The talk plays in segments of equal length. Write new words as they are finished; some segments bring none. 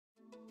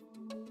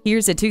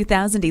Here's a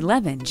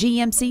 2011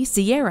 GMC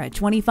Sierra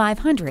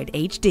 2500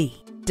 HD.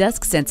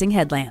 Dusk sensing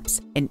headlamps,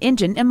 an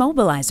engine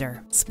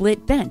immobilizer,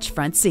 split bench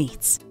front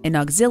seats, an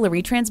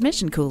auxiliary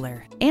transmission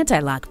cooler,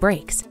 anti-lock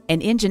brakes, an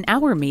engine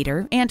hour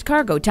meter, and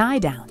cargo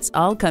tie-downs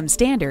all come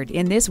standard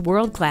in this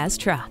world-class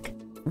truck.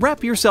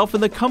 Wrap yourself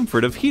in the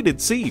comfort of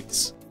heated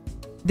seats.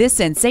 This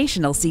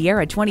sensational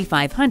Sierra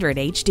 2500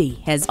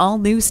 HD has all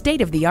new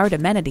state-of-the-art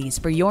amenities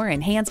for your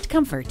enhanced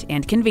comfort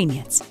and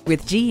convenience.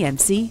 With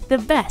GMC, the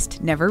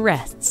best never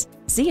rests.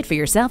 See it for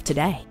yourself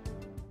today.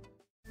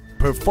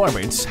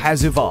 Performance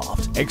has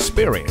evolved.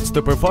 Experience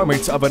the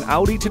performance of an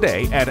Audi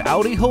today at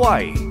Audi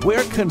Hawaii.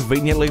 We're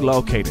conveniently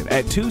located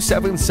at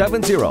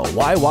 2770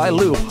 Waiwai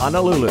Loop,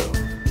 Honolulu.